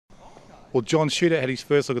Well, John Shooter had his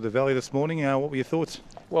first look at the Valley this morning. What were your thoughts?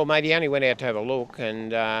 Well, mate, he only went out to have a look,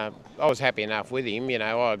 and I was happy enough with him.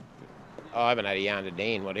 I haven't had a yarn to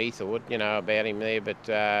Dan what he thought, about him there,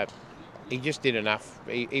 but he just did enough.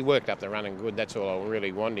 He worked up the running good. That's all I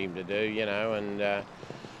really wanted him to do, and I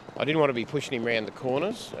didn't want to be pushing him around the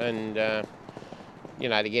corners and,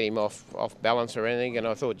 to get him off balance or anything. And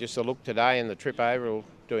I thought just the look today and the trip over will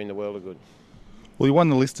do him the world of good. Well, he won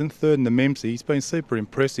the listing, third in the Memsey. He's been super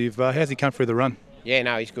impressive. How's he come through the run? Yeah,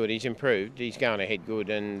 no, he's good. He's improved. He's going ahead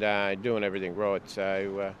good and doing everything right.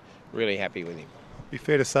 So really happy with him. Be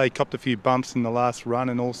fair to say he copped a few bumps in the last run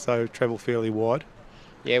and also travelled fairly wide.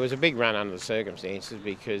 Yeah, it was a big run under the circumstances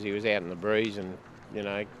because he was out in the breeze and,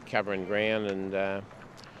 covering ground and, I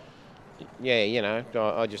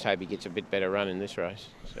just hope he gets a bit better run in this race.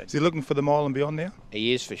 So, is he looking for the mile and beyond now?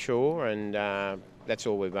 He is for sure, and that's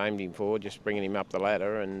all we've aimed him for, just bringing him up the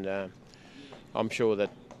ladder, and I'm sure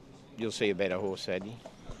that you'll see a better horse, Sadie.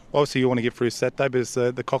 Obviously you want to get through Saturday, but is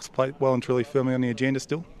the Cox Plate well and truly firmly on the agenda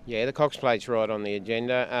still? Yeah, the Cox Plate's right on the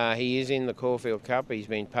agenda. He is in the Caulfield Cup. He's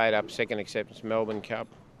been paid up second acceptance Melbourne Cup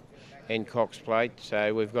and Cox Plate,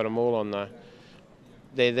 so we've got them all on the...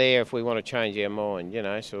 They're there if we want to change our mind,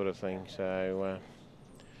 sort of thing. So,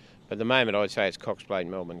 but at the moment I'd say it's Cox Plate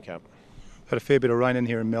Melbourne Cup. Had a fair bit of rain in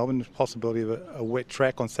here in Melbourne, possibility of a wet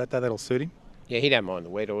track on Saturday, that'll suit him? Yeah, he don't mind the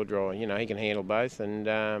wet or dry, he can handle both, and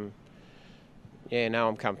I'm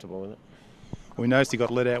comfortable with it. We noticed he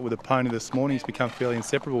got let out with a pony this morning. He's become fairly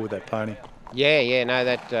inseparable with that pony.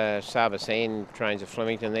 That Sava Sand trains at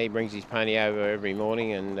Flemington there. He brings his pony over every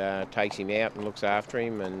morning and takes him out and looks after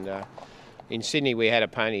him. And in Sydney we had a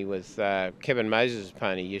pony with Kevin Moses'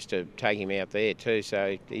 pony used to take him out there too,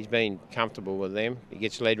 so he's been comfortable with them. He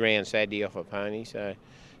gets led round Saturday off a pony, so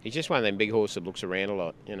he's just one of them big horses that looks around a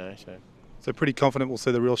lot, So pretty confident we'll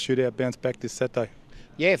see the real shootout bounce back this Saturday?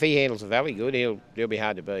 Yeah, if he handles the Valley good, he'll be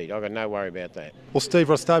hard to beat. I've got no worry about that. Well, Steve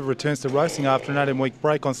Rostova returns to racing after an 18-week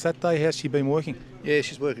break on Saturday. How's she been working? Yeah,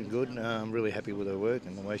 she's working good. I'm really happy with her work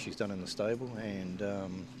and the way she's done in the stable. And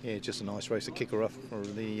just a nice race to kick her off for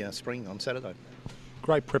the spring on Saturday.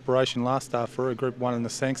 Great preparation last start for her, Group 1 in the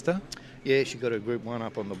Sangster. Yeah, she got her Group 1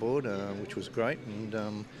 up on the board, which was great.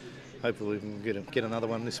 And hopefully we can get another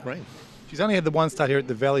one this spring. She's only had the one start here at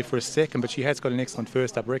the Valley for a second, but she has got an excellent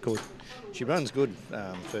first up record. She runs good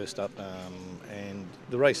first up, and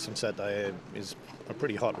the race on Saturday is a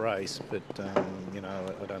pretty hot race, but I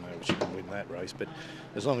don't know if she can win that race, but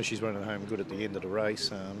as long as she's running home good at the end of the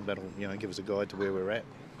race, that'll give us a guide to where we're at.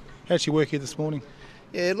 How'd she work here this morning?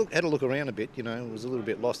 Yeah, had a look around a bit, was a little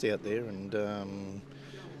bit lost out there, and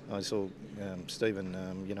I saw Stephen,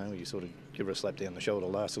 you sort of give her a slap down the shoulder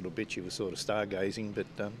last little bit. She was sort of stargazing,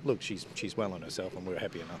 but look, she's well on herself, and we're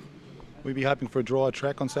happy enough. We'd be hoping for a drier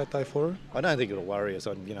track on Saturday for her? I don't think it'll worry us.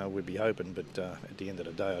 We'd be hoping, but at the end of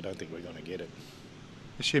the day, I don't think we're going to get it.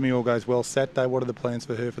 Assuming all goes well Saturday, what are the plans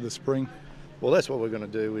for her for the spring? Well, that's what we're going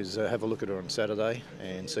to do, is have a look at her on Saturday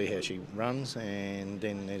and see how she runs, and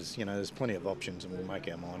then there's plenty of options, and we'll make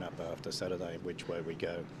our mind up after Saturday which way we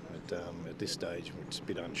go. At this stage, it's a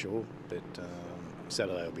bit unsure, but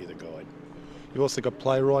Saturday will be the guide. You've also got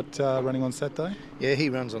Playwright running on Saturday? Yeah, he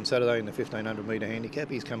runs on Saturday in the 1500 metre handicap.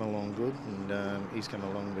 He's come along good, and he's come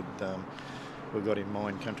along with, we've got in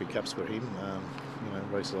mind country cups for him,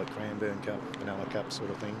 races like Cranbourne Cup, Vanilla Cup sort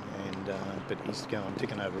of thing, and but he's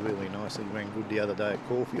ticking over really nicely. He ran good the other day at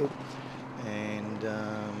Caulfield, and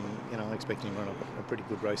I expect him to run a pretty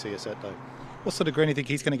good race here Saturday. What sort of green do you think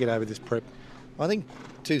he's going to get over this prep? I think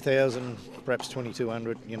 2,000, perhaps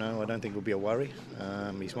 2,200, I don't think will be a worry.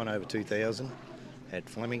 He's won over 2,000 at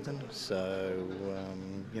Flemington, so,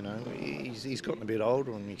 he's gotten a bit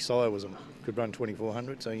older, and his sire could run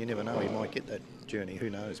 2,400, so you never know, he might get that journey, who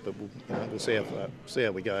knows, but we'll see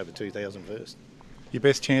how we go over 2,000 first. Your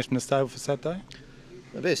best chance from the stable for Saturday?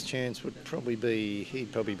 The best chance would probably be,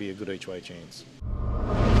 he'd probably be a good each way chance.